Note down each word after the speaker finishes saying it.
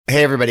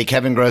Hey everybody,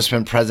 Kevin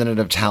Grossman, president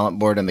of Talent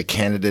Board and the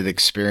Candidate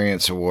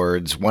Experience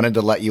Awards. Wanted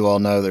to let you all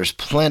know there's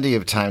plenty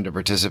of time to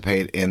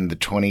participate in the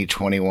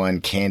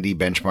 2021 CandEs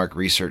Benchmark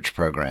Research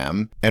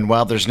Program. And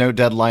while there's no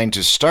deadline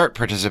to start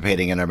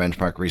participating in our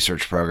Benchmark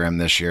Research Program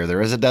this year,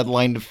 there is a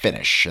deadline to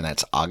finish, and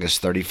that's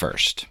August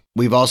 31st.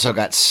 We've also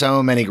got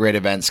so many great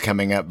events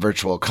coming up,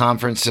 virtual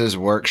conferences,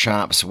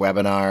 workshops,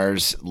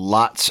 webinars,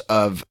 lots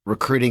of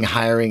recruiting,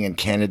 hiring, and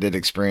candidate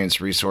experience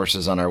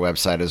resources on our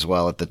website as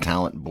well at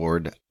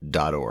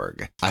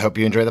thetalentboard.org. I hope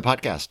you enjoy the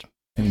podcast. I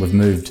think we've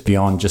moved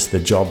beyond just the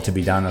job to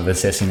be done of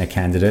assessing a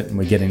candidate, and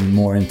we're getting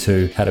more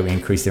into how do we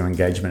increase their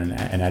engagement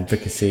and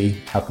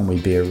advocacy? How can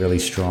we be a really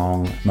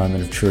strong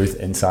moment of truth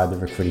inside the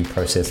recruiting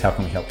process? How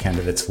can we help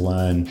candidates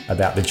learn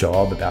about the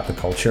job, about the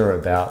culture,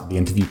 about the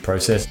interview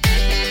process?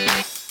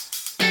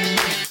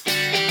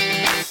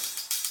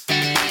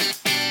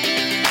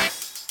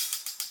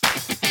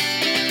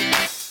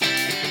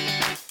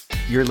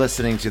 You're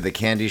listening to the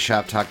CandEs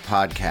Shop Talk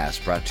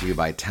podcast, brought to you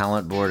by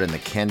Talent Board and the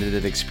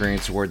Candidate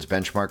Experience Awards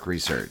Benchmark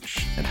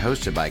Research, and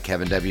hosted by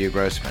Kevin W.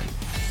 Grossman.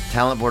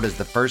 Talent Board is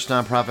the first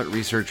nonprofit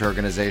research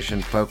organization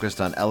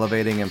focused on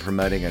elevating and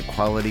promoting a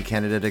quality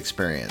candidate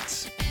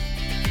experience.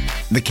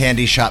 The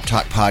CandEs Shop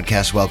Talk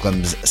podcast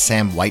welcomes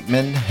Sam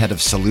Whiteman, head of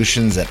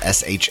solutions at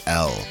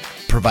SHL,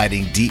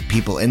 providing deep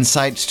people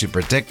insights to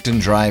predict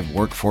and drive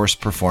workforce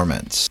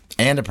performance.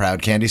 And a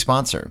proud CandEs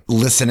sponsor.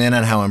 Listen in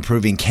on how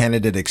improving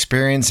candidate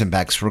experience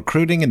impacts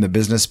recruiting and the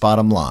business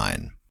bottom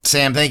line.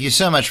 Sam, thank you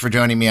so much for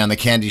joining me on the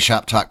CandEs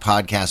Shop Talk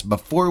podcast.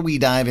 Before we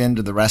dive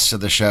into the rest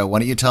of the show, why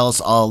don't you tell us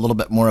all a little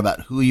bit more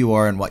about who you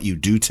are and what you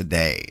do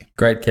today?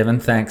 Great, Kevin.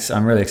 Thanks.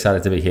 I'm really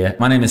excited to be here.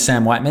 My name is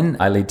Sam Whiteman.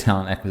 I lead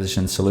talent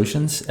acquisition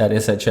solutions at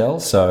SHL.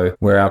 So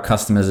where our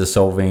customers are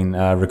solving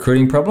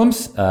recruiting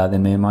problems,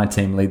 then me and my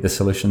team lead the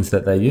solutions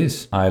that they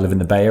use. I live in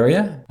the Bay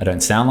Area. I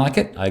don't sound like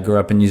it. I grew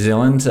up in New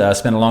Zealand,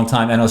 spent a long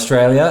time in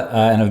Australia,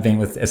 and I've been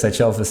with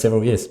SHL for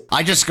several years.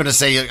 I just going to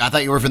say, I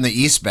thought you were from the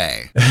East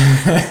Bay.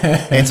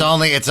 It's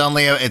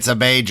a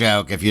Bay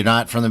joke. If you're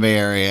not from the Bay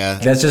Area,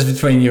 that's just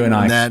between you and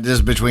I. That's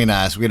just between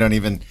us. We don't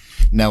even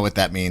know what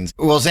that means.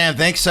 Well, Sam,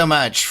 thanks so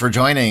much for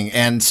joining.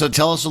 And so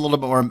tell us a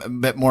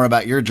bit more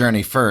about your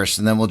journey first,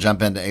 and then we'll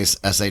jump into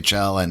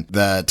SHL and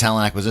the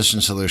talent acquisition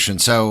solution.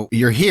 So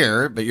you're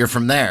here, but you're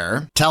from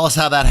there. Tell us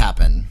how that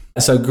happened.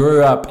 So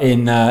grew up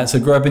in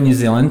New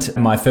Zealand.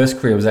 My first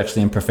career was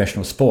actually in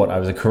professional sport. I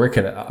was a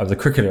cricketer.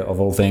 Of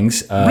all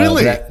things.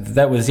 Really?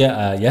 That was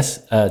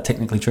yes,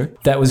 technically true.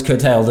 That was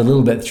curtailed a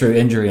little bit through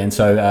injury, and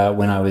so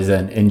when I was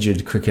an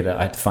injured cricketer,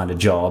 I had to find a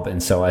job,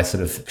 and so I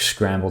sort of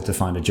scrambled to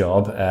find a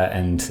job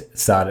and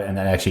started, and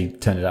that actually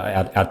turned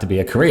out to be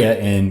a career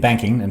in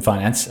banking and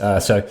finance.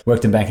 So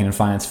worked in banking and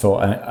finance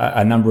for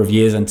a number of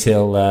years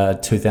until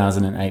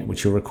 2008,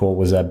 which you'll recall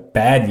was a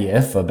bad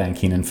year for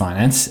banking and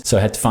finance. So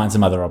I had to find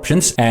some other options,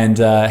 and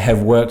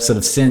have worked sort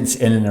of since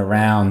in and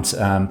around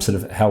sort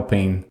of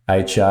helping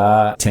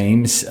HR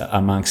teams,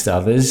 amongst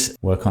others,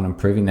 work on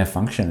improving their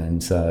function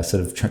and sort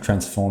of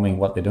transforming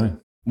what they're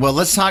doing. Well,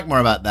 let's talk more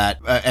about that.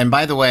 And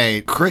by the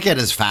way, cricket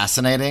is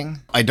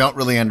fascinating. I don't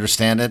really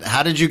understand it.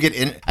 How did you get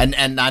in?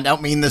 And I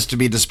don't mean this to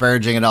be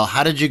disparaging at all.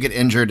 How did you get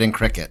injured in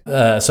cricket?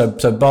 So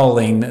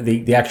bowling,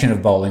 the action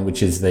of bowling,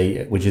 which is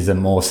a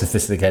more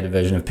sophisticated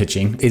version of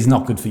pitching, is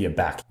not good for your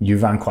back. You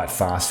run quite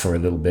fast for a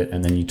little bit,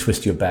 and then you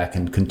twist your back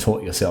and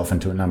contort yourself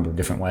into a number of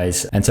different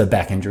ways. And so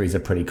back injuries are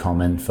pretty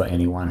common for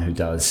anyone who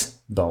does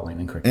bowling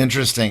and cricket.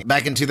 Interesting.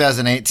 Back in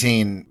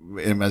 2018,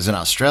 it was in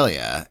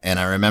Australia, and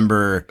I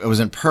remember it was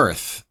in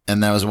Perth,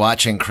 and I was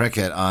watching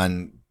cricket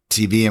on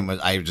TV, and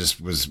I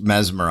just was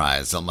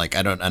mesmerized. I'm like,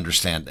 I don't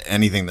understand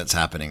anything that's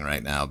happening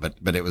right now,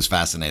 but it was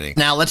fascinating.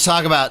 Now let's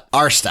talk about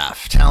our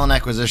staff, talent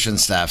acquisition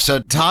staff. So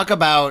talk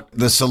about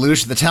the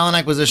solution, the talent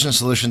acquisition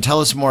solution. Tell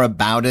us more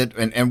about it,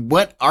 and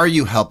what are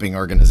you helping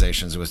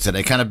organizations with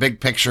today? Kind of big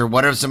picture.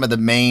 What are some of the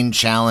main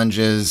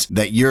challenges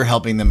that you're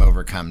helping them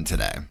overcome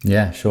today?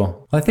 Yeah,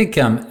 sure. Well, I think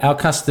our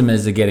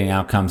customers are getting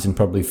outcomes in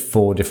probably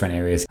 4 different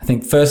areas. I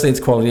think firstly, it's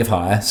quality of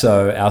hire.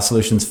 So our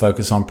solutions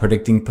focus on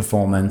predicting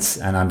performance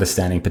and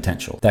understanding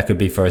potential. That could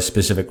be for a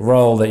specific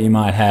role that you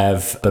might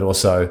have, but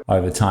also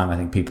over time, I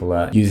think people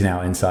are using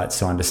our insights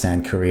to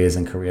understand careers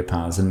and career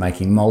paths and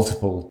making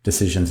multiple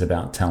decisions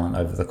about talent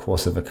over the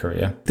course of a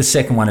career. The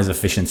second one is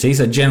efficiency.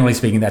 So generally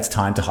speaking, that's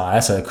time to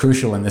hire. So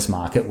crucial in this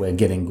market where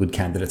getting good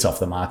candidates off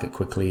the market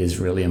quickly is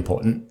really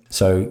important.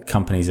 So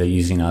companies are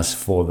using us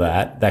for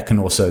that. That can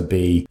also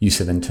be use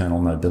of internal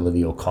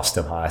mobility or cost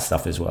of hire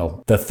stuff as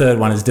well. The third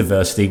one is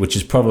diversity, which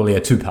is probably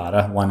a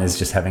 2-parter. One is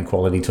just having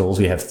quality tools.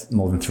 We have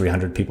more than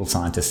 300 people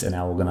scientists in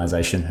our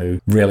organization who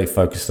really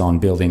focused on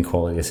building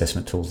quality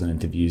assessment tools and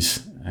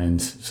interviews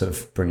and sort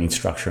of bringing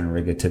structure and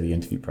rigor to the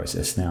interview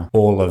process. Now,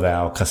 all of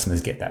our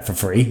customers get that for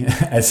free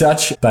as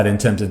such, but in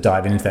terms of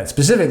diving into that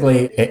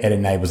specifically, it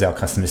enables our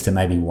customers to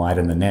maybe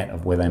widen the net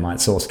of where they might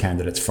source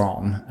candidates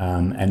from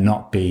and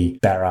not be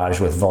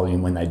barraged with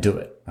volume when they do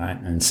it. right?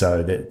 And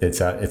so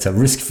it's a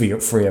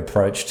risk-free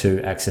approach to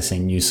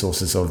accessing new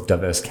sources of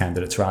diverse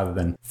candidates rather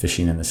than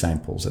fishing in the same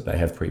pools that they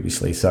have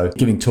previously. So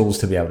giving tools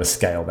to be able to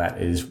scale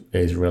that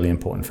is really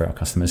important for our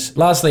customers.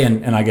 Lastly,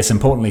 and I guess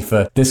importantly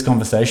for this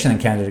conversation and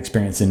candidate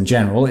experience in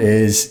general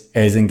is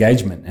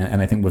engagement.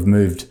 And I think we've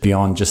moved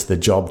beyond just the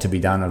job to be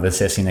done of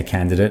assessing a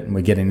candidate, and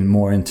we're getting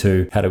more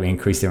into how do we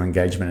increase their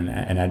engagement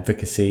and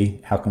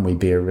advocacy? How can we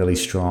be a really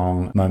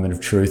strong moment of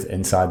truth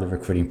inside the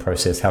recruiting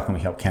process? How can we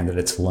help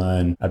candidates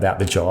learn about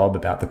the job,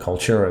 about the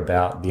culture,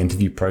 about the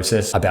interview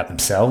process, about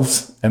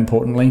themselves,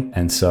 importantly?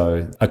 And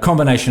so a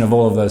combination of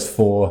all of those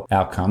four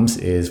outcomes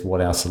is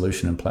what our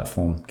solution and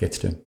platform gets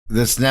to.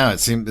 It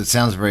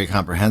sounds very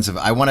comprehensive.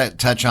 I want to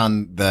touch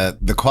on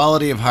the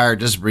quality of hire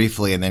just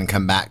briefly and then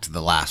come back to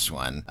the last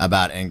one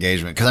about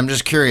engagement. Cause I'm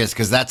just curious,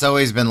 because that's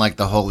always been like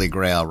the holy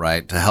grail,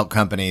 right? To help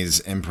companies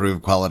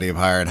improve quality of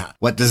hire. And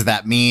what does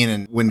that mean?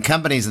 And when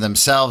companies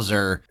themselves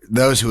are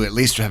those who at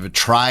least have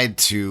tried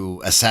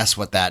to assess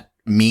what that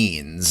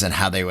means and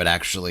how they would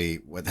actually,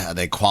 how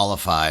they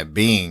qualify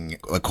being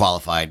a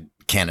qualified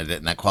candidate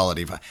and that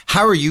quality of,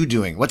 how are you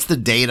doing? What's the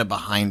data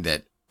behind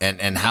it?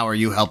 And how are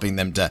you helping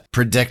them to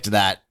predict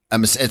that?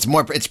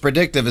 It's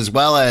predictive as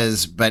well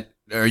as, but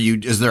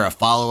is there a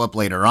follow-up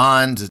later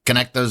on to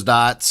connect those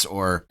dots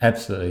or?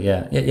 Absolutely.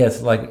 Yeah.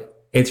 Yes.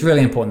 It's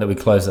really important that we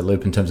close the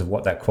loop in terms of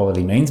what that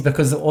quality means,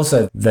 because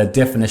also the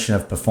definition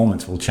of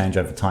performance will change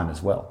over time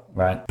as well.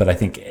 Right. But I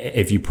think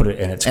if you put it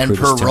in its and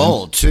per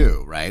role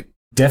too, right?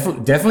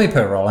 Definitely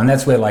per role. And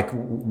that's where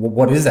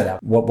what is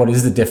that? What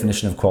is the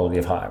definition of quality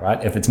of hire,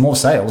 right? If it's more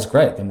sales,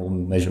 great, then we'll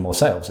measure more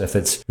sales. If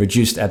it's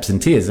reduced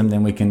absenteeism,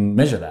 then we can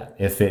measure that.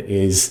 If it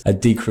is a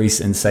decrease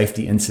in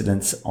safety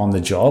incidents on the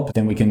job,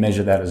 then we can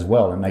measure that as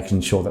well, and making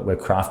sure that we're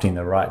crafting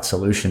the right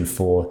solution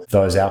for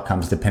those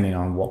outcomes depending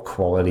on what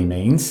quality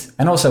means,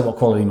 and also what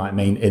quality might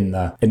mean in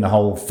the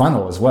whole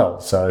funnel as well.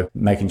 So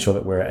making sure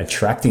that we're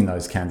attracting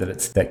those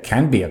candidates that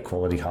can be a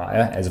quality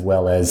hire, as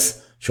well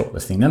as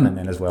shortlisting them, and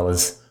then as well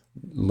as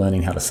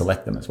learning how to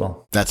select them as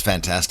well. That's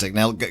fantastic.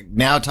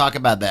 Now talk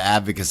about the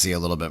advocacy a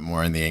little bit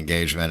more and the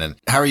engagement, and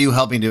how are you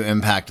helping to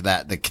impact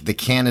that, the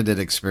candidate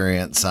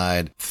experience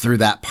side through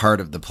that part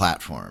of the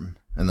platform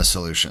and the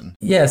solution?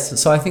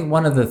 Yes. So I think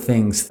one of the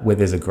things where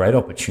there's a great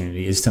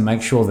opportunity is to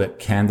make sure that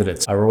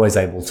candidates are always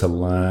able to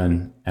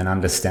learn and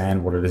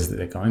understand what it is that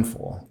they're going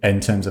for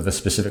in terms of a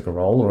specific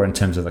role or in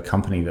terms of a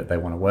company that they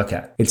want to work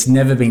at. It's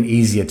never been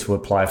easier to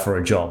apply for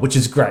a job, which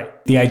is great.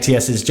 The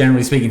ATSs,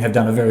 generally speaking, have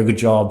done a very good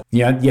job.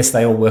 Yes,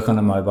 they all work on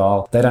a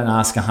mobile. They don't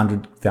ask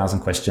 100,000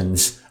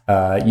 questions.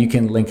 You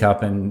can link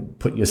up and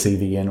put your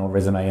CV in or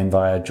resume in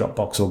via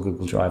Dropbox or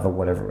Google Drive or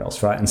whatever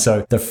else, right? And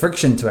so the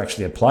friction to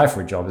actually apply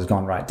for a job has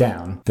gone right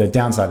down. The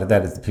downside of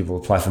that is that people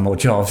apply for more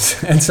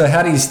jobs. And so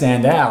how do you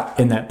stand out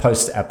in that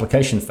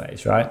post-application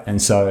phase, right?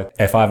 And so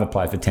if I've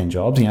applied for 10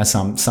 jobs,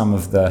 some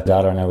of the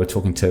data, I know we're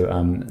talking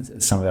to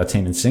some of our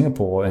team in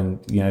Singapore,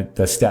 and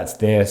the stats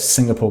there,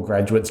 Singapore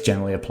graduates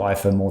generally apply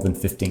for more than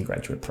 15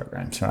 graduate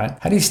programs, right?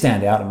 How do you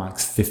stand out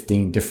amongst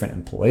 15 different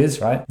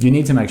employers, right? You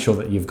need to make sure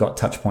that you've got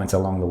touch points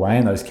along the way,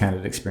 and those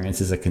candidate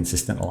experiences are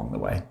consistent along the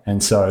way.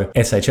 And so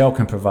SHL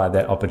can provide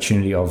that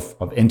opportunity of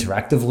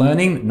interactive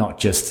learning, not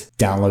just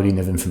downloading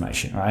of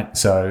information, right?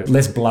 So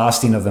less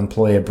blasting of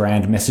employer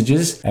brand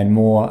messages and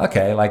more,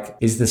 okay,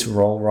 is this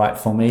role right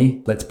for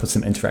me? Let's put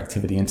some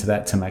interactivity into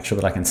that to make sure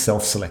that I can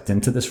self-select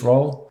into this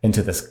role,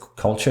 into this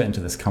culture, into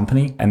this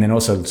company, and then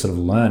also sort of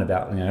learn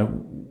about,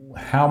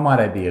 how might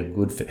I be a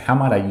good fit? How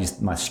might I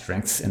use my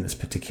strengths in this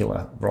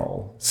particular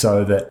role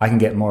so that I can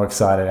get more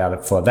excited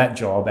for that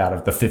job out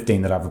of the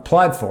 15 that I've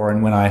applied for?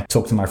 And when I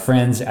talk to my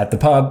friends at the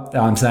pub,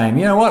 I'm saying,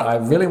 you know what, I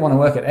really want to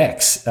work at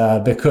X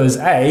because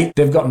A,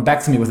 they've gotten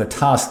back to me with a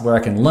task where I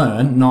can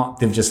learn, not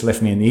they've just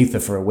left me in the ether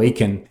for a week.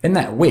 And in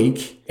that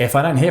week, if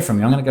I don't hear from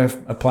you, I'm going to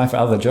go apply for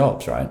other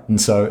jobs, right? And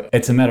so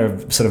it's a matter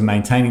of sort of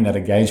maintaining that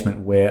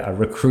engagement where a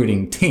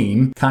recruiting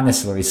team can't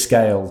necessarily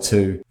scale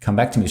to come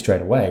back to me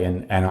straight away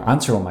and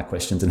answer all my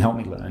questions and help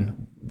me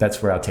learn.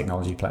 That's where our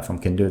technology platform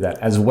can do that,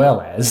 as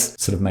well as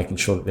sort of making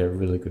sure that they're a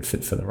really good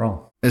fit for the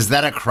role. Is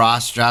that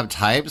across job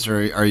types, or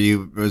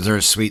is there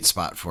a sweet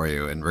spot for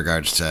you in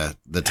regards to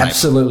the type?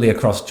 Absolutely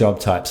across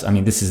job types. I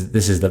mean, this is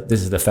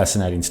the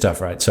fascinating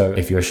stuff, right? So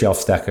if you're a shelf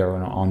stacker or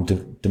an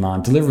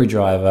on-demand delivery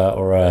driver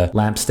or a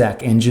lamp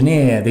stack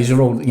engineer, these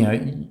are all,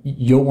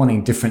 you're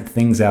wanting different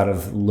things out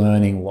of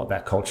learning what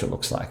that culture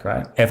looks like,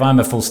 right? If I'm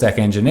a full stack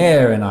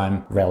engineer and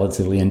I'm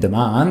relatively in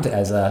demand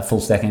as a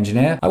full stack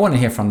engineer, I want to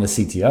hear from the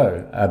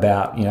CTO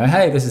about,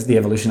 hey, this is the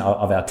evolution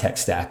of our tech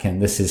stack, and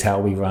this is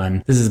how we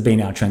run. This has been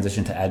our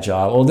transition to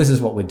agile, or this is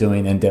what we're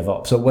doing in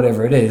DevOps, or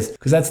whatever it is,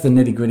 because that's the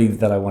nitty gritty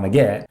that I want to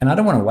get. And I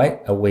don't want to wait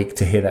a week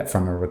to hear that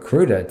from a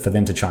recruiter for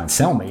them to try and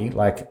sell me.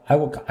 I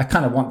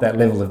kind of want that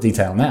level of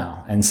detail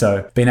now. And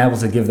so being able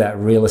to give that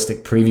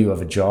realistic preview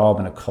of a job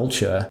and a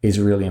culture is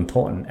really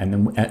important.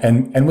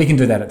 And we can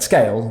do that at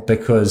scale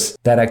because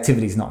that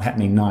activity is not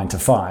happening 9 to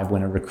 5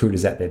 when a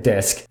recruiter's at their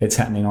desk. It's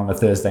happening on a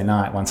Thursday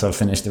night once I've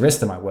finished the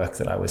rest of my work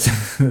that I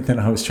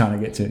was trying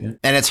to get to.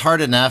 And it's hard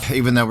enough,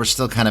 even though we're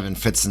still kind of in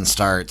fits and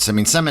starts. I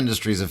mean, some industries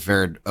industries have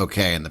fared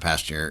okay in the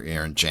past year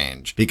and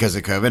change because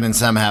of COVID. And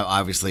some have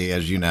obviously,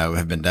 as you know,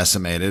 have been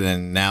decimated.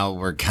 And now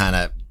we're kind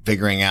of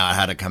figuring out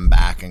how to come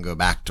back and go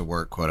back to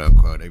work, quote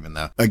unquote, even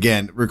though,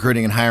 again,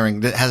 recruiting and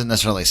hiring hasn't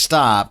necessarily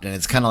stopped. And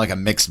it's kind of like a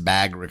mixed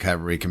bag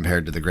recovery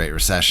compared to the Great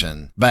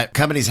Recession. But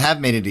companies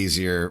have made it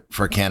easier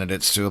for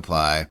candidates to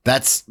apply.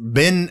 That's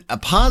been a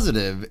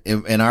positive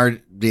in our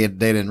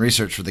data and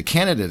research for the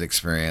candidate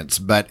experience,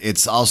 but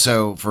it's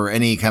also for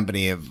any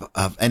company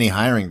of any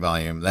hiring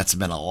volume, that's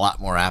been a lot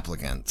more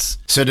applicants.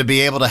 So to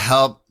be able to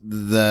help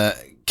the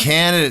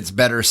candidates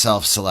better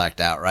self-select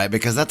out, right?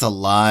 Because that's a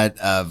lot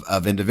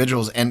of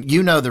individuals. And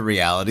you know the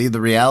reality. The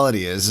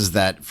reality is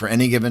that for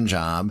any given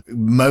job,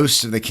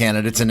 most of the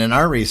candidates, and in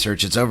our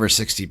research, it's over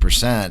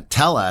 60%,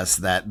 tell us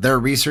that they're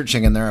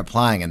researching and they're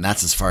applying, and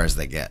that's as far as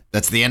they get.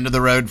 That's the end of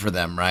the road for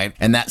them, right?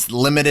 And that's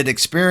limited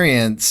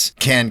experience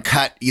can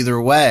cut either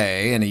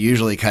way, and it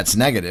usually cuts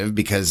negative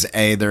because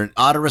they're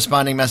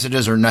auto-responding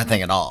messages or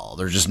nothing at all.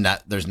 There's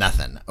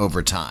nothing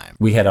over time.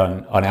 We had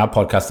on our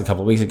podcast a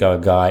couple of weeks ago, a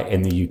guy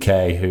in the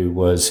UK who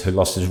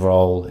lost his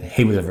role.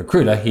 He was a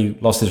recruiter. He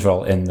lost his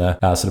role in the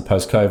sort of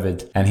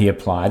post-COVID, and he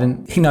applied,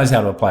 and he knows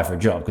how to apply for a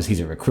job because he's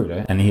a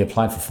recruiter, and he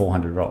applied for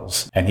 400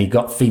 roles, and he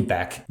got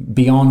feedback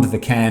beyond the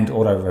canned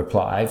auto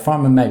reply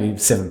from maybe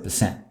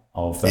 7%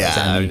 of those.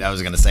 Yeah, I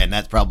was going to say, and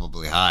that's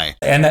probably high.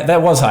 And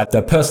that was high.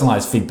 The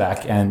personalized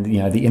feedback and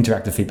the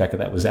interactive feedback of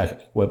that was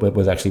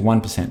actually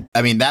 1%.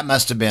 I mean, that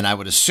must have been, I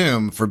would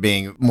assume, for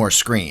being more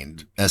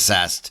screened,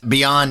 assessed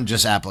beyond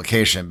just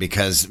application,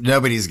 because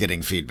nobody's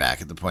getting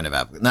feedback at the point of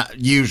application. Not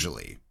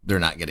usually. They're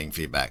not getting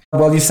feedback.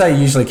 Well, you say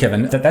usually,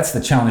 Kevin, that's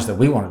the challenge that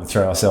we wanted to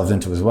throw ourselves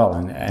into as well,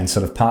 and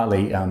sort of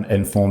partly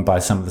informed by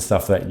some of the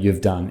stuff that you've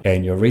done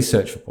in your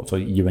research reports, or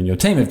you and your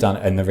team have done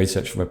in the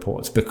research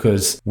reports,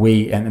 because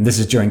and this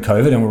is during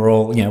COVID, and we're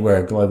all, we're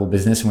a global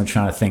business, and we're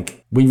trying to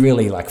think, we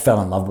really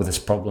fell in love with this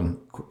problem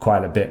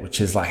quite a bit, which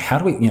is how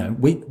do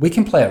we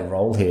can play a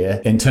role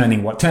here in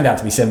turning what turned out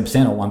to be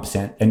 7% or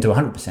 1% into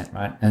 100%,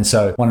 right? And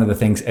so one of the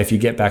things, if you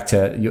get back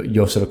to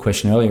your sort of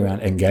question earlier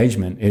around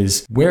engagement,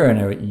 is we're in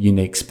a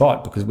unique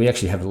spot because we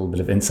actually have a little bit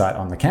of insight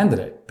on the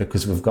candidate,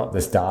 because we've got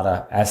this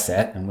data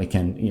asset and we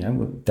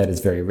can, that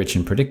is very rich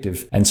and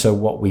predictive. And so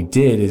what we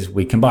did is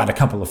we combined a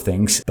couple of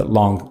things, but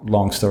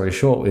long story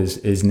short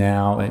is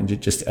now,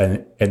 and just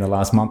in the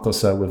last month or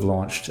so, we've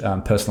launched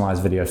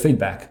personalized video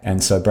feedback.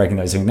 And so breaking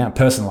those things down,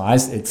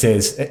 personalized, it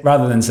says,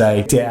 rather than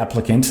say, "Dear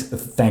applicant,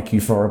 thank you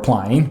for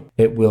applying,"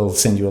 it will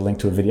send you a link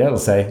to a video. It'll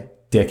say,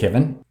 "Dear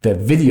Kevin." The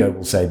video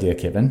will say, "Dear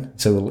Kevin."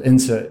 So we'll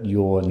insert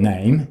your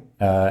name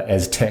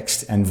as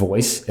text and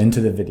voice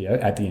into the video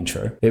at the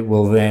intro. It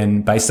will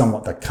then, based on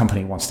what the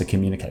company wants to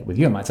communicate with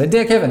you, it might say,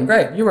 "Dear Kevin,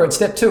 great, you were at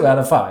step 2 out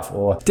of 5,"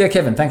 or "Dear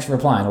Kevin, thanks for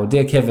applying," or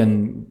 "Dear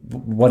Kevin,"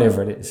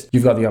 whatever it is.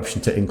 You've got the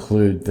option to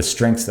include the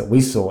strengths that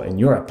we saw in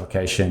your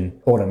application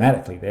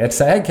automatically there to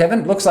say, "Hey,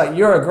 Kevin, looks like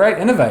you're a great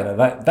innovator.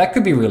 That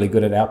could be really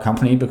good at our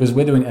company because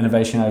we're doing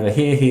innovation over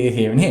here, here,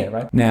 here, and here,"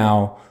 right?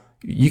 Now,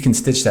 you can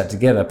stitch that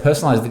together.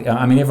 Personalized video.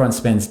 I mean,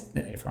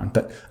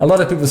 but a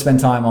lot of people spend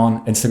time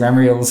on Instagram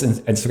Reels,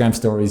 Instagram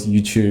Stories,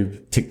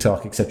 YouTube,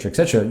 TikTok, etc.,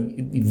 etc.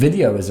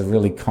 Video is a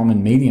really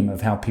common medium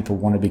of how people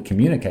want to be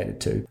communicated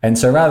to. And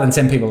so rather than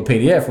send people a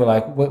PDF, we're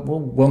like,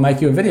 we'll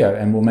make you a video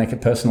and we'll make it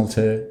personal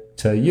to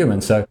you.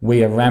 And so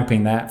we are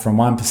ramping that from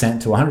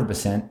 1% to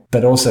 100%,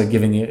 but also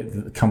giving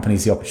the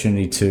companies the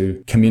opportunity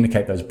to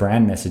communicate those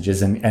brand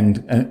messages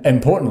and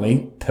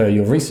importantly, per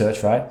your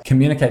research, right,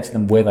 communicate to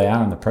them where they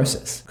are in the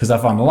process. Because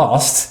if I'm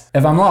lost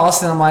and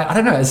I'm like, I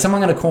don't know, is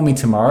someone going to call me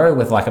tomorrow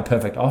with a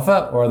perfect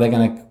offer, or are they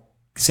going to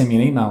send me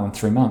an email in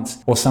 3 months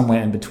or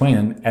somewhere in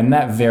between? And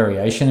that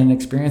variation in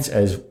experience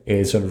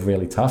is sort of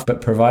really tough,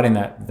 but providing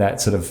that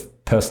sort of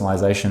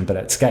personalization, but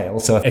at scale.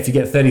 So if you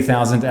get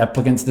 30,000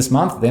 applicants this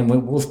month, then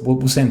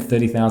we'll send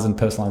 30,000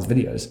 personalized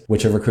videos,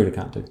 which a recruiter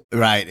can't do.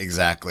 Right,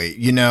 exactly.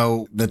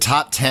 The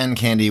top 10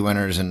 Candy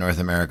winners in North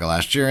America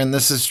last year, and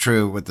this is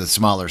true with the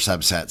smaller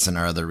subsets in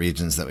our other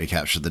regions that we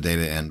captured the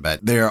data in, but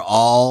they're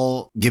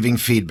all giving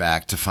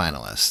feedback to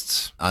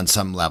finalists on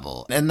some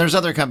level. And there's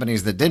other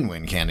companies that didn't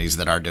win Candies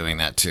that are doing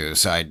that too.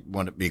 So I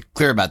want to be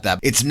clear about that.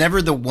 It's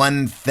never the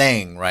one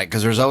thing, right?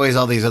 Because there's always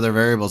all these other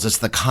variables. It's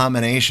the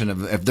combination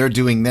of, if they're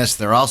doing this,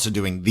 they're also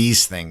doing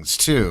these things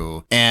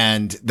too.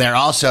 And they're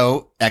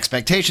also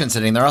expectation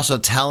setting. They're also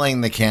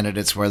telling the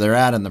candidates where they're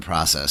at in the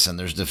process, and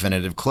there's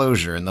definitive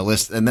closure in the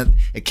list, and then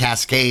it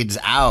cascades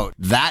out.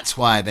 That's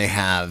why they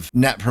have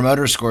net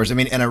promoter scores. I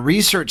mean, in a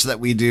research that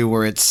we do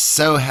where it's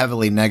so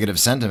heavily negative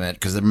sentiment,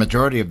 because the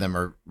majority of them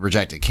are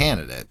rejected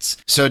candidates.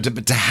 So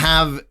to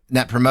have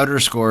net promoter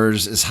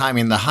scores is high. I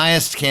mean, the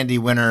highest Candy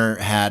winner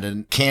had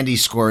a Candy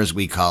score, as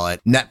we call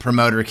it, net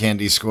promoter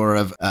Candy score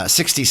of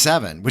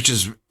 67, which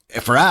is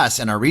for us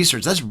and our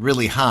research, that's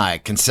really high,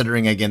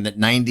 considering again that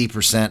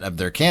 90% of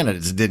their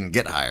candidates didn't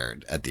get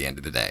hired at the end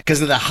of the day. Because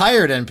the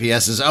hired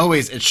NPS is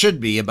always, it should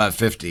be above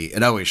 50.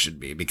 It always should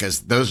be,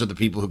 because those are the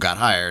people who got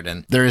hired,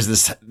 and there is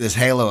this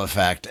halo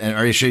effect,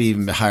 or it should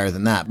even be higher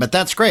than that. But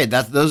that's great.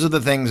 Those are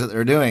the things that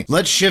they're doing.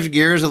 Let's shift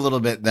gears a little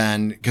bit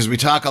then, because we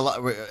talk a lot.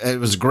 It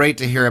was great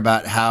to hear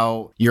about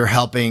how you're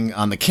helping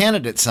on the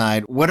candidate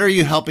side. What are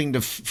you helping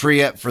to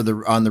free up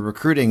on the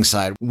recruiting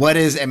side? What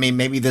is, I mean,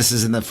 maybe this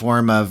is in the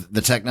form of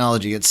the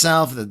technology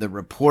itself, the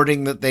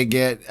reporting that they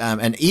get.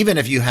 And even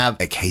if you have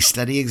a case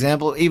study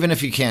example, even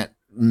if you can't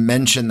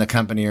mention the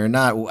company or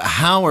not,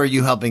 how are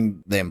you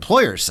helping the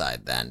employer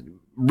side then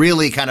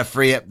really kind of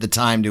free up the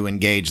time to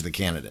engage the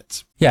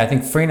candidates? Yeah, I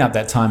think freeing up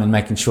that time and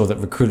making sure that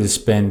recruiters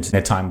spend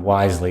their time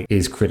wisely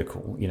is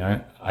critical.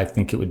 I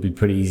think it would be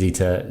pretty easy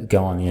to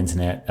go on the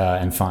internet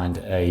and find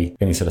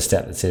any sort of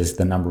stat that says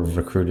the number of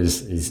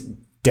recruiters is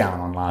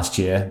down on last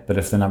year, but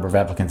if the number of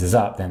applicants is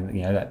up, then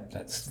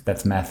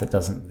that's math that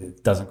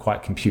doesn't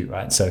quite compute,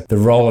 right? So the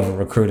role of a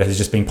recruiter has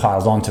just been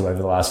piled onto over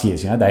the last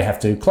years. They have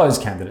to close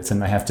candidates,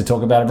 and they have to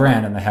talk about a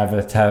brand, and they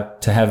have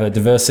to have a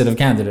diverse set of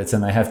candidates,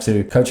 and they have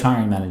to coach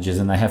hiring managers,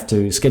 and they have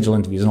to schedule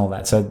interviews and all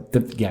that. So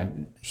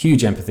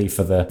huge empathy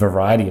for the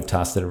variety of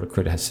tasks that a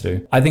recruiter has to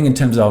do. I think in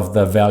terms of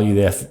the value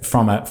there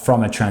from a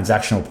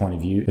transactional point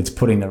of view, it's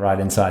putting the right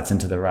insights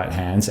into the right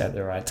hands at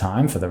the right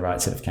time for the right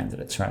set of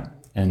candidates, right?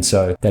 And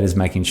so that is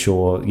making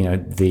sure,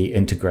 the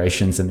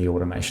integrations and the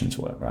automations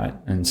work, right?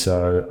 And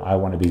so I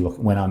want to be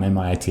when I'm in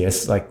my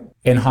ATS, like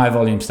in high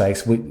volume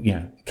stakes,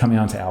 coming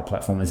onto our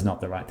platform is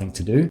not the right thing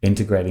to do.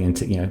 Integrating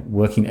into,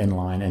 working in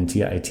line into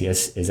your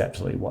ATS is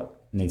absolutely what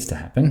needs to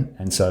happen.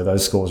 And so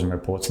those scores and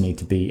reports need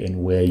to be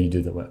in where you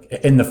do the work,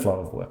 in the flow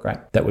of work,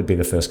 right? That would be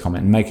the first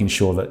comment, and making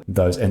sure that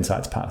those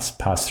insights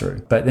pass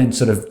through. But then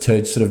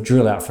to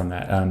drill out from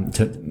that,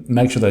 to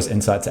make sure those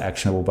insights are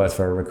actionable both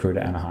for a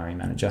recruiter and a hiring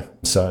manager,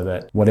 so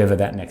that whatever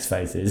that next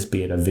phase is,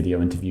 be it a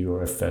video interview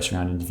or a first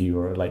round interview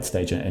or a late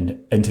stage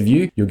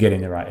interview, you're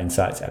getting the right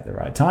insights at the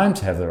right time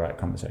to have the right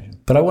conversation.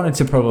 But I wanted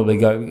to probably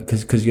go,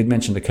 because you'd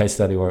mentioned a case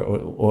study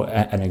or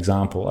an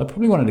example, I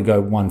probably wanted to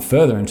go one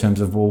further in terms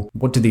of, well,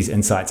 what do these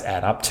insights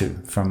add up to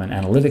from an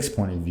analytics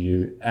point of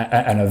view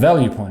and a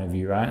value point of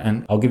view, right?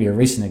 And I'll give you a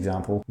recent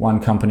example. One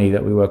company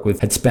that we work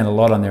with had spent a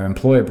lot on their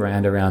employer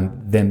brand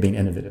around them being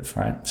innovative,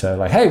 right? So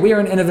like, hey, we're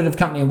an innovative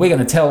company and we're going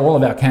to tell all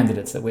of our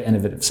candidates that we're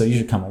innovative, so you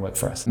should come and work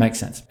for us. Makes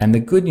sense. And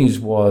the good news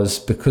was,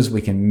 because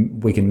we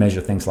can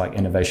measure things like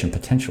innovation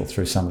potential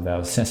through some of our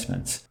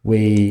assessments,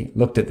 we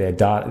looked at their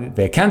data,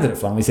 their candidate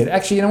flow, and we said,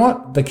 actually, you know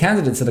what? The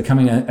candidates that are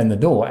coming in the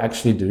door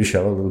actually do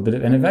show a little bit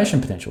of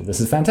innovation potential. This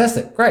is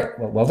fantastic. Great.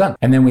 Well done.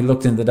 And then we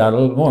looked into the data a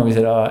little bit more, and we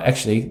said, oh,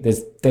 actually,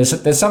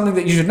 there's something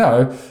that you should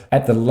know.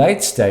 At the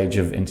late stage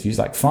of interviews,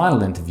 like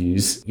final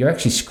interviews, you're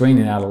actually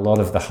screening out a lot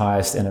of the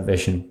highest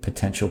innovation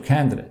potential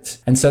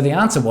candidates. And so the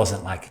answer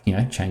wasn't like,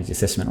 change the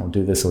assessment or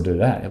do this or do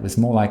that. It was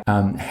more like,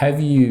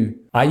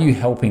 are you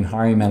helping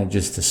hiring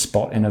managers to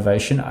spot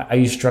innovation? Are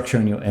you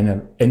structuring your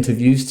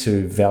interviews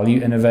to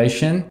value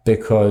innovation?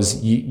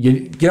 Because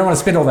you don't want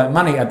to spend all that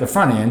money at the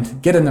front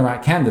end, get in the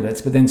right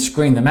candidates, but then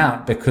screen them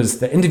out because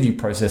the interview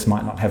process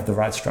might not have the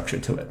right structure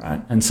to it,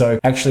 right? And so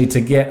actually,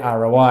 to get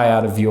ROI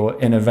out of your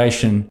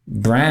innovation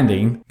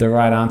branding, the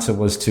right answer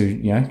was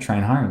to,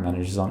 train hiring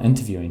managers on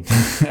interviewing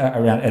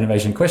around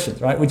innovation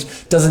questions, right?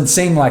 Which doesn't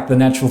seem like the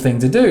natural thing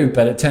to do,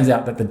 but it turns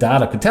out that the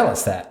data could tell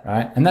us that,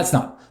 right? And it's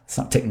not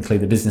technically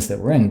the business that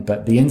we're in,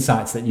 but the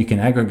insights that you can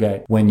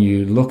aggregate when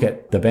you look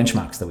at the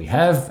benchmarks that we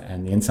have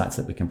and the insights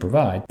that we can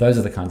provide, those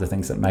are the kinds of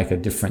things that make a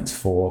difference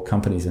for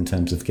companies in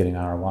terms of getting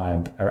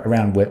ROI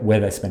around where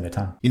they spend their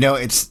time.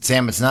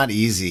 Sam, it's not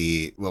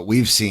easy, what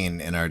we've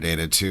seen in our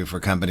data too, for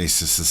companies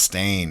to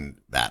sustain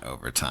that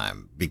over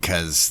time,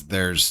 because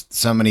there's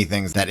so many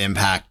things that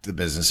impact the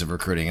business of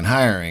recruiting and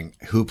hiring.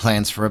 Who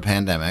plans for a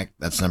pandemic?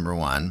 That's number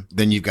one.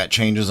 Then you've got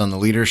changes on the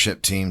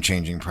leadership team,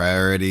 changing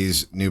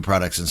priorities, new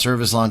products and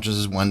service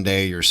launches. One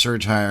day you're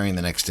surge hiring,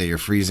 the next day you're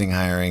freezing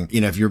hiring.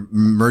 If you're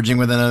merging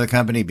with another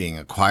company, being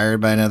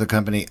acquired by another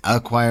company,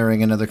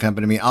 acquiring another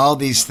company, I mean, all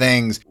these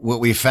things, what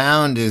we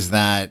found is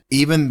that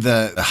even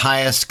the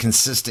highest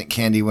consistent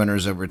CandEs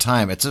winners over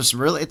time, it's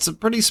a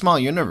pretty small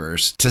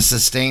universe to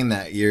sustain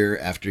that year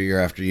after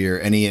year after year,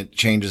 any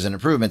changes and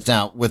improvements.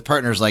 Now, with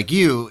partners like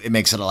you, it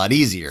makes it a lot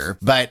easier.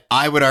 But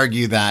I would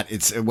argue that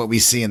it's what we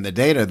see in the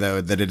data,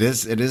 though, that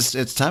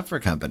it's tough for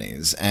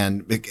companies.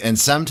 And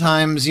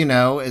sometimes,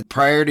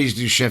 priorities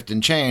do shift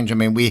and change. I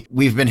mean,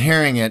 we've been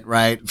hearing it,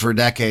 right, for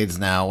decades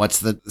now. What's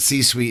the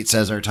C-suite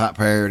says our top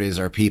priorities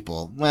are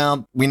people.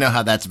 Well, we know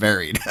how that's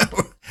varied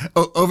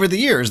over the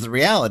years, the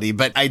reality.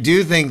 But I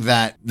do think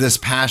that this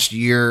past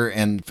year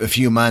and a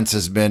few months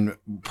has been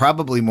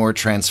probably more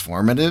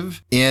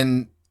transformative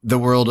in the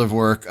world of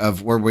work,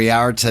 of where we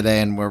are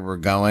today and where we're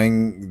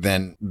going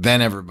than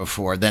ever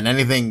before, than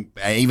anything,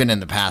 even in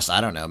the past,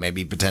 I don't know,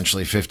 maybe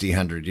potentially 50,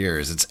 100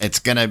 years. It's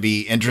going to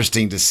be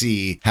interesting to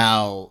see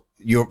how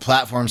your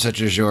platforms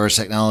such as yours,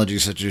 technology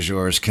such as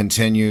yours,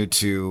 continue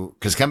to,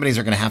 because companies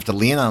are going to have to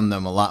lean on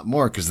them a lot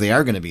more because they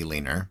are going to be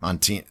leaner on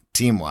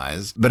team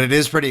wise, but it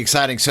is pretty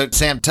exciting. So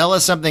Sam, tell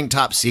us something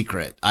top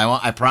secret.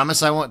 I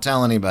promise I won't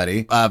tell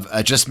anybody, of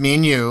just me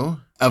and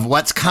you, of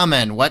what's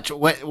coming. What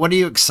are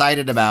you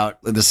excited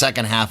about the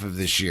second half of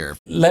this year?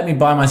 Let me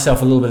buy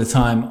myself a little bit of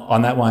time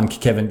on that one,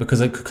 Kevin,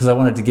 because I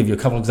wanted to give you a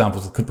couple of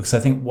examples, because I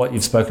think what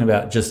you've spoken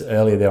about just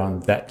earlier there on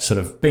that sort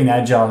of being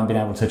agile and being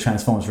able to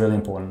transform is really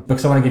important.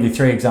 Because I want to give you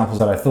 3 examples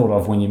that I thought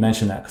of when you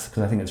mentioned that,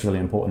 because I think it's really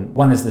important.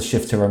 One is the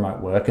shift to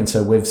remote work. And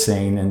so we've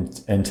seen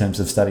in terms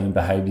of studying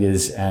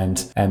behaviors and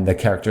the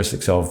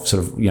characteristics of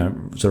sort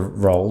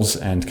of roles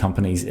and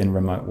companies in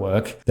remote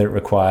work, that it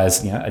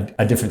requires,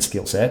 a different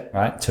skill set,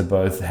 right, to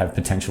both have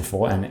potential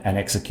for and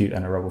execute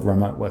in a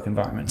remote work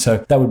environment.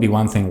 So that would be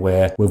one thing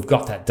where we've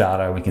got that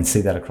data, we can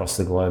see that across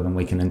the globe, and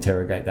we can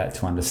interrogate that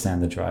to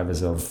understand the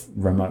drivers of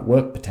remote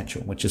work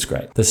potential, which is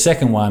great. The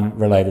second one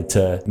related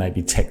to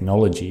maybe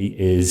technology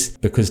is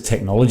because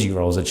technology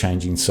roles are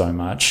changing so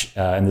much,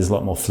 and there's a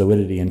lot more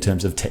fluidity in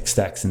terms of tech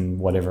stacks and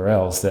whatever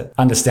else, that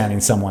understanding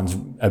someone's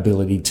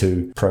ability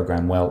to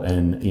program well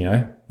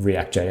in,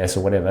 React.js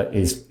or whatever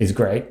is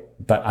great,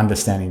 but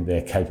understanding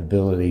their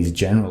capabilities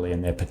generally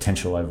and their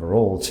potential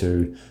overall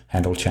to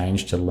handle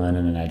change, to learn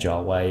in an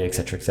agile way, et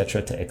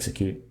cetera, to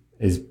execute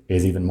is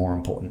even more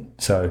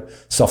important. So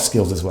soft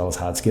skills as well as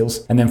hard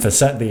skills. And then for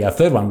the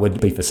third one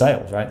would be for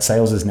sales, right?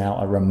 Sales is now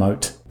a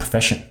remote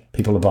profession.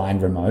 People are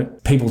buying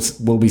remote. People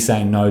will be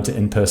saying no to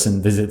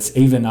in-person visits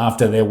even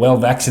after they're well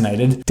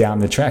vaccinated down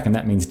the track. And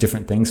that means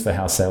different things for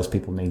how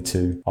salespeople need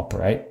to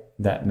operate.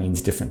 That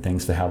means different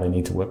things for how they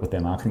need to work with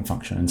their marketing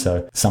function. And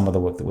so some of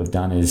the work that we've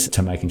done is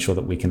to making sure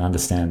that we can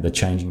understand the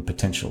changing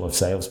potential of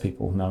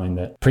salespeople, knowing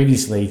that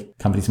previously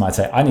companies might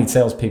say, I need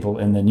salespeople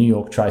in the New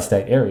York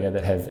tri-state area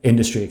that have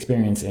industry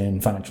experience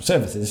in financial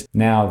services.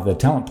 Now the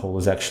talent pool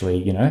is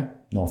actually,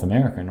 North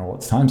America and all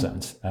its time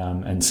zones.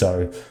 And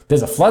so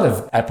there's a flood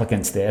of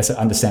applicants there. So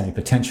understanding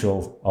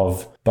potential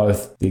of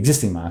both the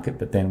existing market,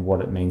 but then what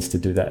it means to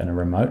do that in a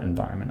remote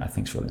environment, I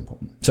think is really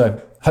important.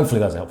 So hopefully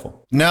that was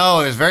helpful.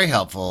 No, it was very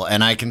helpful.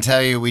 And I can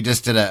tell you, we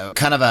just did a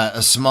kind of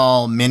a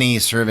small mini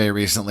survey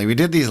recently. We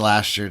did these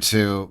last year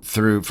too,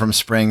 from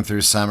spring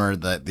through summer,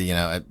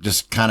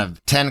 just kind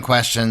of 10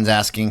 questions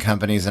asking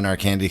companies in our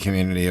Candy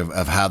community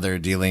of how they're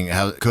dealing,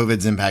 how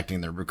COVID's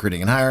impacting their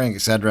recruiting and hiring,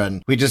 et cetera.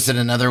 And we just did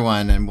another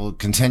one, and we'll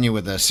continue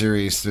with a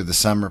series through the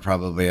summer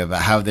probably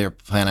about how they're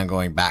planning on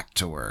going back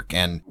to work.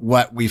 And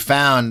what we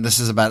found, this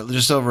is about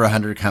just over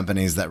 100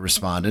 companies that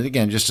responded.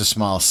 Again, just a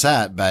small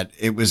set, but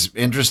it was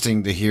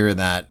interesting to hear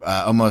that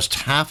almost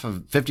half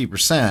of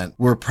 50%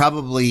 were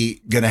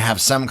probably going to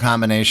have some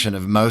combination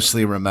of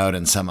mostly remote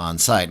and some on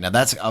site. Now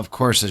that's, of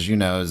course, as you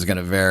know, is going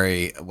to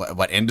vary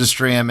what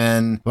industry I'm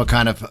in, what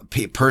kind of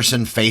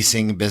person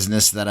facing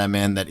business that I'm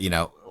in, that,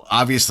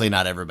 obviously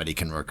not everybody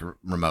can work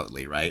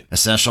remotely, right?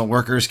 Essential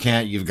workers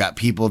can't. You've got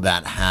people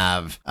that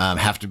have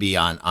to be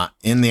on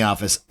in the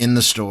office, in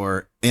the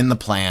store, in the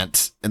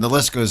plant, and the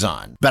list goes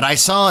on. But I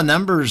saw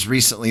numbers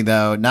recently,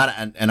 though,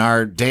 not in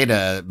our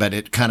data, but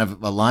it kind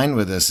of aligned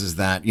with this, is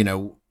that,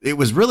 it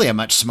was really a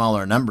much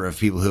smaller number of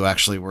people who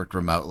actually worked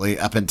remotely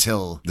up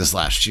until this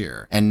last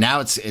year. And now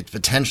it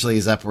potentially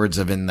is upwards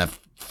of in the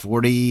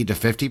 40 to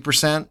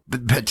 50%,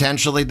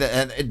 potentially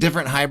the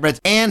different hybrids.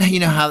 And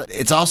how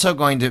it's also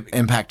going to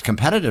impact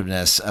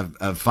competitiveness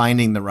of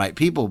finding the right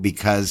people,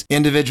 because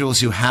individuals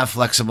who have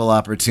flexible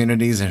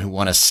opportunities and who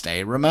want to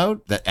stay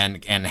remote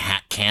and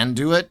can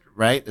do it,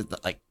 right?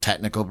 Like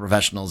technical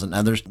professionals and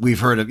others. We've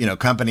heard of,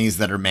 companies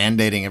that are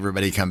mandating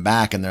everybody come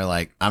back, and they're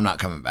like, I'm not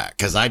coming back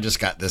because I just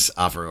got this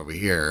offer over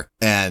here,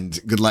 and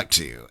good luck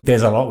to you.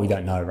 There's a lot we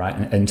don't know,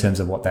 right? In terms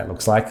of what that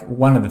looks like.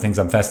 One of the things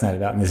I'm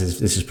fascinated about, and this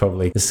is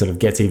probably, this sort of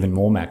gets even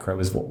more macro,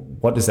 is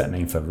what does that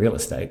mean for real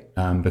estate?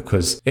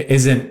 Because it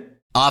isn't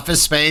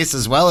office space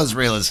as well as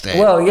real estate.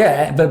 Well,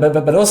 yeah,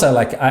 but also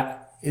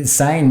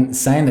saying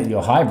that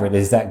you're hybrid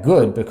is that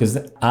good, because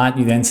aren't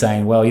you then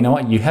saying, well, you know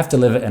what, you have to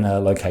live in a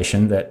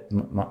location that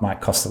might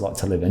cost a lot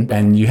to live in,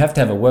 and you have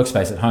to have a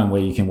workspace at home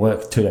where you can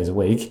work 2 days a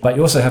week, but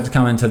you also have to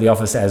come into the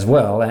office as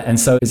well. And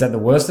so is that the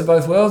worst of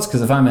both worlds?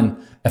 Because if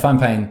I'm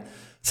paying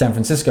San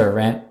Francisco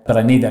rent, but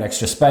I need that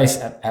extra space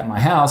at my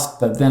house,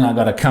 but then I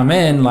got to come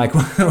in,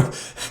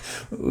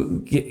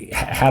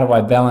 how do I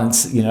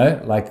balance,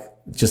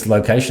 just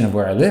location of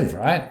where I live,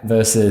 right?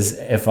 Versus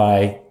if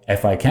I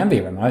can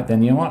be remote,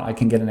 then you know what? I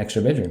can get an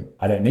extra bedroom.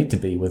 I don't need to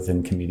be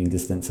within commuting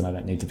distance, and I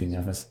don't need to be in the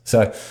office.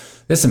 So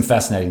there's some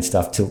fascinating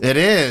stuff too. It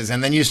is.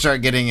 And then you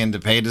start getting into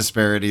pay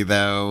disparity,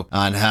 though,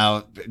 on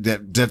how the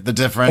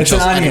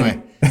differentials.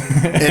 Anyway,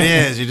 it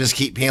is. You just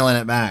keep peeling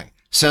it back.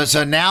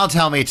 So now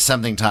tell me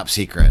something top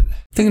secret.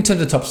 I think in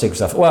terms of top secret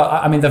stuff, well,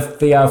 I mean, the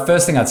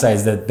first thing I'd say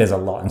is that there's a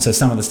lot. And so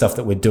some of the stuff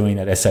that we're doing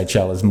at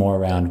SHL is more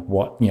around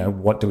what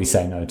do we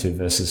say no to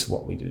versus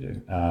what we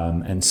do.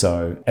 And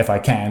so if I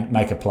can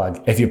make a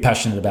plug, if you're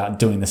passionate about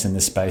doing this in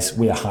this space,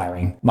 we are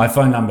hiring. My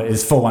phone number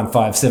is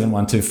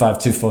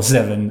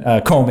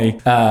 415-712-5247. Call me.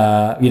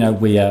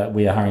 We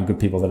are hiring good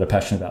people that are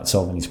passionate about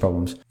solving these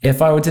problems.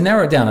 If I were to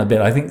narrow it down a bit,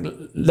 I think,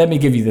 let me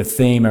give you the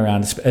theme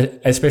around,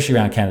 especially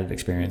around candidate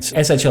experience.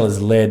 SHL has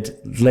led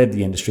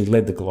the industry,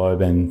 led the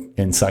globe in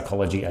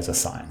psychology as a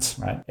science,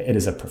 right? It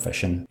is a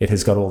profession. It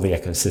has got all the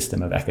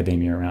ecosystem of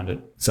academia around it,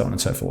 so on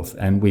and so forth.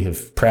 And we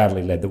have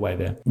proudly led the way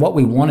there. What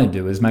we want to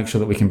do is make sure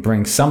that we can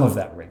bring some of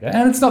that rigor,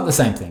 and it's not the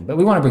same thing, but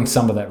we want to bring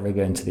some of that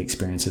rigor into the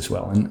experience as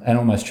well, and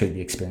almost treat the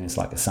experience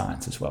like a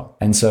science as well.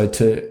 And so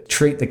to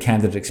treat the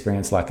candidate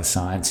experience like a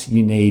science,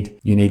 you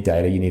need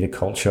data, you need a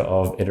culture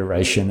of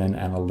iteration and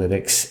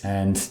analytics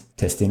and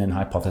testing and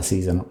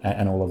hypotheses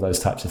and all of those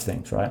types of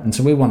things, right? And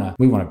so we want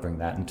to bring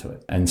that into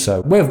it. And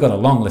so we've got a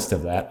long list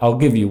of that. I'll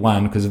give you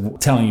one, because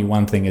telling you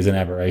one thing is an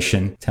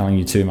aberration. Telling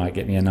you two might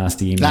get me a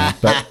nasty email.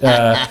 But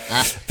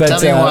tell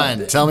me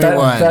one.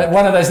 But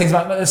one of those things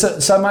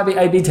so it might be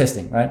A/B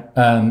testing, right?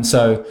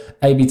 So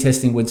A/B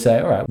testing would say,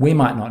 all right, we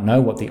might not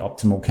know what the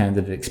optimal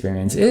candidate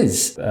experience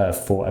is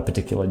for a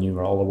particular new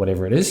role or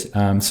whatever it is.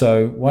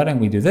 So why don't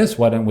we do this?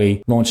 Why don't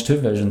we launch 2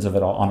 versions of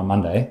it on a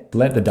Monday,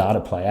 let the data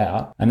play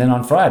out, and then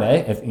on Friday,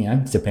 if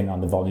depending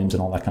on the volumes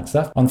and all that kind of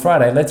stuff, on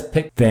Friday, let's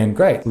pick, then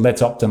great,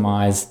 let's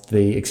optimize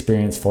the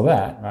experience for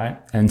that, right?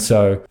 And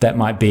so that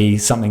might be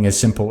something as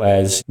simple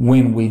as,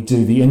 when we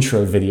do the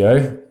intro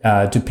video,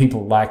 do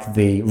people like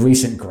the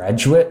recent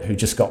graduate who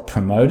just got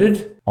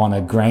promoted on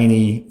a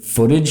grainy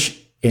footage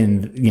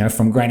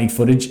from grainy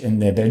footage in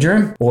their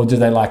bedroom? Or do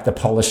they like the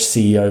polished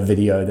CEO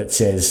video that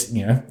says,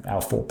 our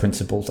 4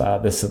 principles are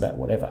this or that,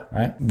 whatever,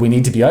 right? We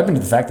need to be open to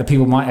the fact that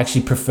people might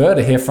actually prefer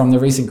to hear from the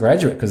recent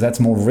graduate, because that's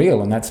more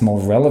real and that's more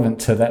relevant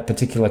to that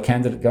particular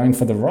candidate going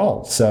for the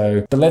role.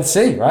 So, but let's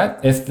see, right?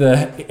 If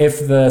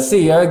the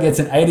CEO gets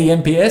an 80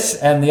 MPS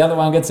and the other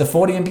one gets a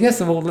 40 MPS,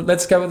 well,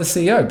 let's go with the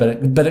CEO. But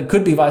it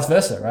could be vice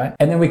versa, right?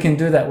 And then we can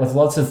do that with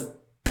lots of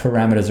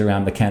parameters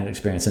around the candidate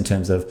experience in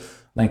terms of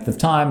length of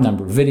time,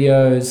 number of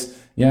videos,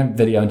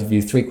 video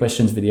interview 3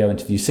 questions, video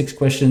interview 6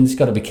 questions. You've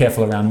got to be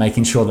careful around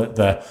making sure that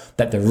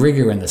the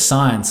rigor and the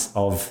science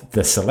of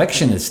the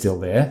selection is still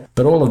there,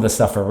 but all of the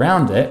stuff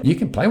around it, you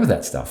can play with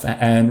that stuff.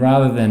 And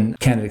rather than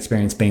candidate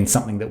experience being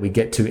something that we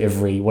get to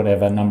every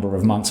whatever number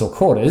of months or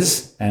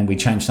quarters, and we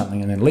change something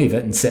and then leave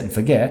it and set and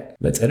forget,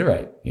 let's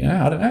iterate.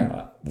 I don't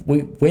know.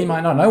 We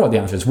might not know what the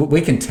answer is. We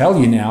can tell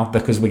you now,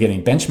 because we're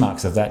getting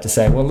benchmarks of that, to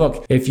say, well,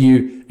 look, if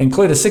you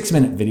include a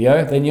 6-minute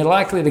video, then you're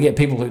likely to get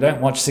people who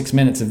don't watch 6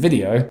 minutes of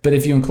video. But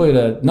if you include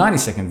a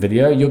 90-second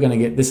video, you're going to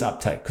get this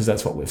uptake, because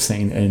that's what we've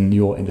seen in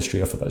your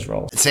industry or for those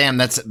roles. Sam,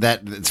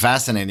 it's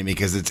fascinating,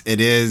 because it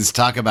is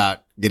talk about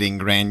getting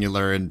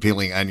granular and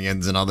peeling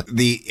onions and all that.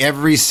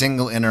 Every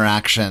single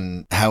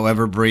interaction,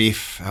 however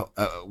brief,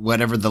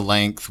 whatever the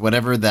length,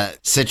 whatever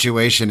that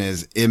situation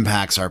is,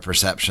 impacts our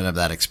perception of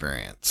that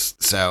experience.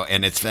 So,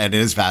 and it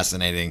is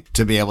fascinating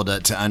to be able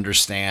to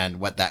understand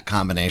what that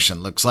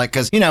combination looks like.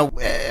 Because,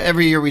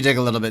 every year we dig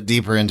a little bit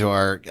deeper into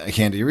our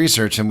CandEs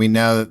research, and we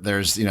know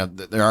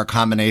that there are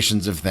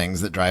combinations of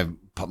things that drive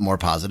more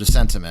positive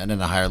sentiment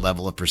and a higher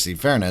level of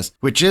perceived fairness,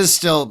 which is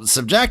still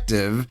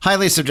subjective,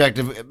 highly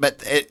subjective,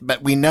 but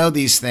we know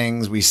these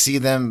things, we see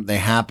them, they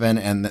happen.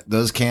 And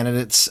those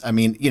candidates,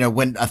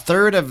 when a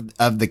third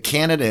of the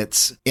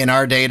candidates in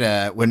our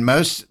data, when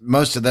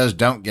most of those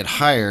don't get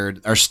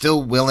hired, are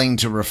still willing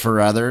to refer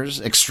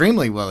others,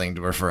 extremely willing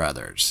to refer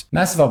others.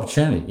 Massive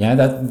opportunity.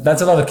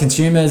 That's a lot of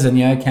consumers and,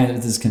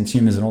 candidates as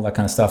consumers and all that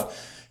kind of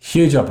stuff.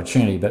 Huge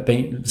opportunity, but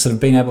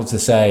being able to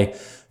say,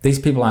 these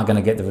people aren't going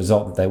to get the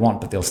result that they want,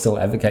 but they'll still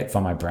advocate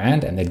for my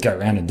brand, and they'd go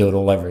around and do it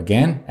all over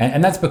again.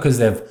 And that's because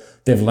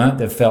they've learned,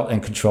 they've felt in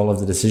control of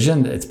the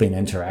decision. It's been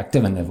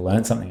interactive, and they've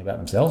learned something about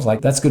themselves.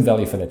 Like, that's good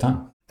value for their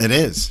time. It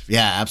is.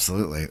 Yeah,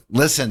 absolutely.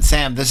 Listen,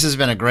 Sam, this has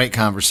been a great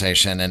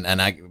conversation,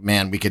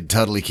 and we could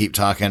totally keep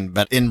talking,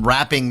 but in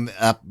wrapping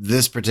up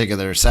this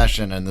particular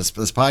session and this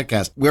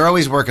podcast, we're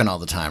always working all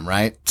the time,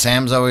 right?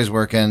 Sam's always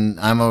working.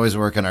 I'm always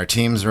working. Our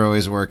teams are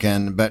always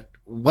working. But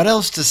what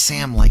else does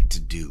Sam like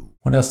to do?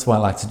 What else do I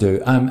like to do?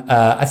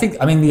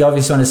 The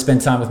obvious one is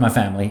spend time with my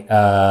family.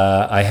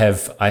 I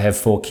have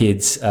 4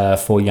 kids,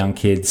 4 young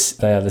kids.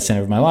 They are the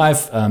center of my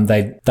life.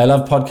 They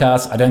love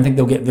podcasts. I don't think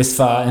they'll get this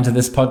far into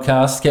this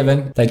podcast,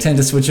 Kevin. They tend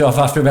to switch off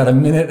after about a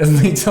minute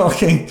of me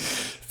talking.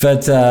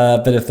 But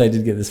if they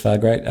did get this far,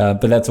 great.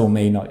 But that's all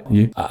me, not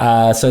you.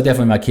 So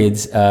definitely my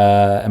kids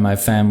and my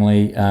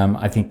family.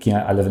 I think,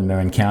 I live in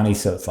Marin County,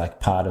 so it's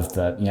like part of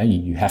the,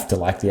 you have to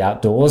like the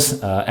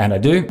outdoors, and I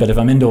do. But if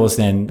I'm indoors,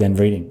 then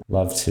reading.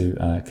 Love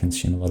to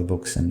consume a lot of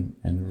books and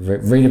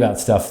read about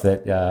stuff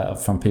that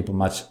from people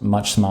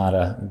much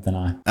smarter than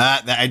I.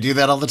 I do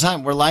that all the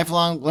time. We're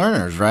lifelong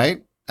learners,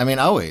 right? I mean,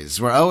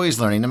 always. We're always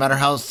learning. No matter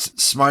how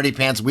smarty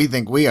pants we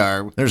think we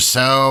are, there's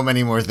so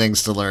many more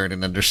things to learn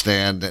and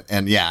understand.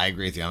 And yeah, I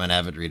agree with you. I'm an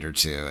avid reader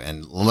too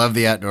and love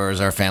the outdoors.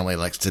 Our family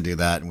likes to do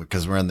that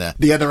because we're in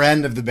the other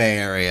end of the Bay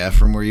Area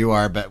from where you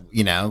are. But,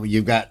 you know,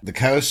 you've got the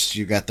coast,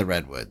 you've got the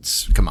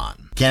redwoods. Come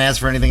on. Can't ask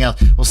for anything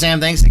else. Well,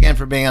 Sam, thanks again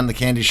for being on the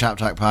Candy Shop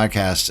Talk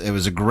podcast. It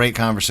was a great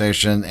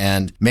conversation.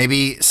 And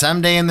maybe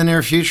someday in the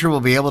near future,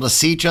 we'll be able to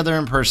see each other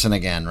in person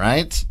again,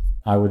 right?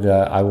 I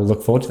will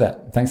look forward to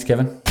that. Thanks,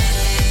 Kevin.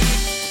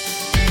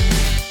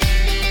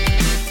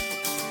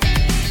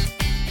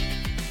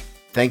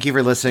 Thank you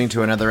for listening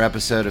to another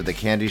episode of the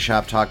Candy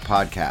Shop Talk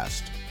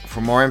podcast.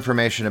 For more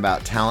information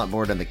about Talent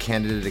Board and the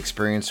Candidate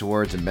Experience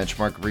Awards and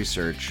benchmark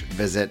research,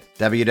 visit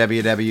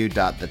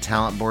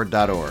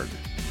www.thetalentboard.org.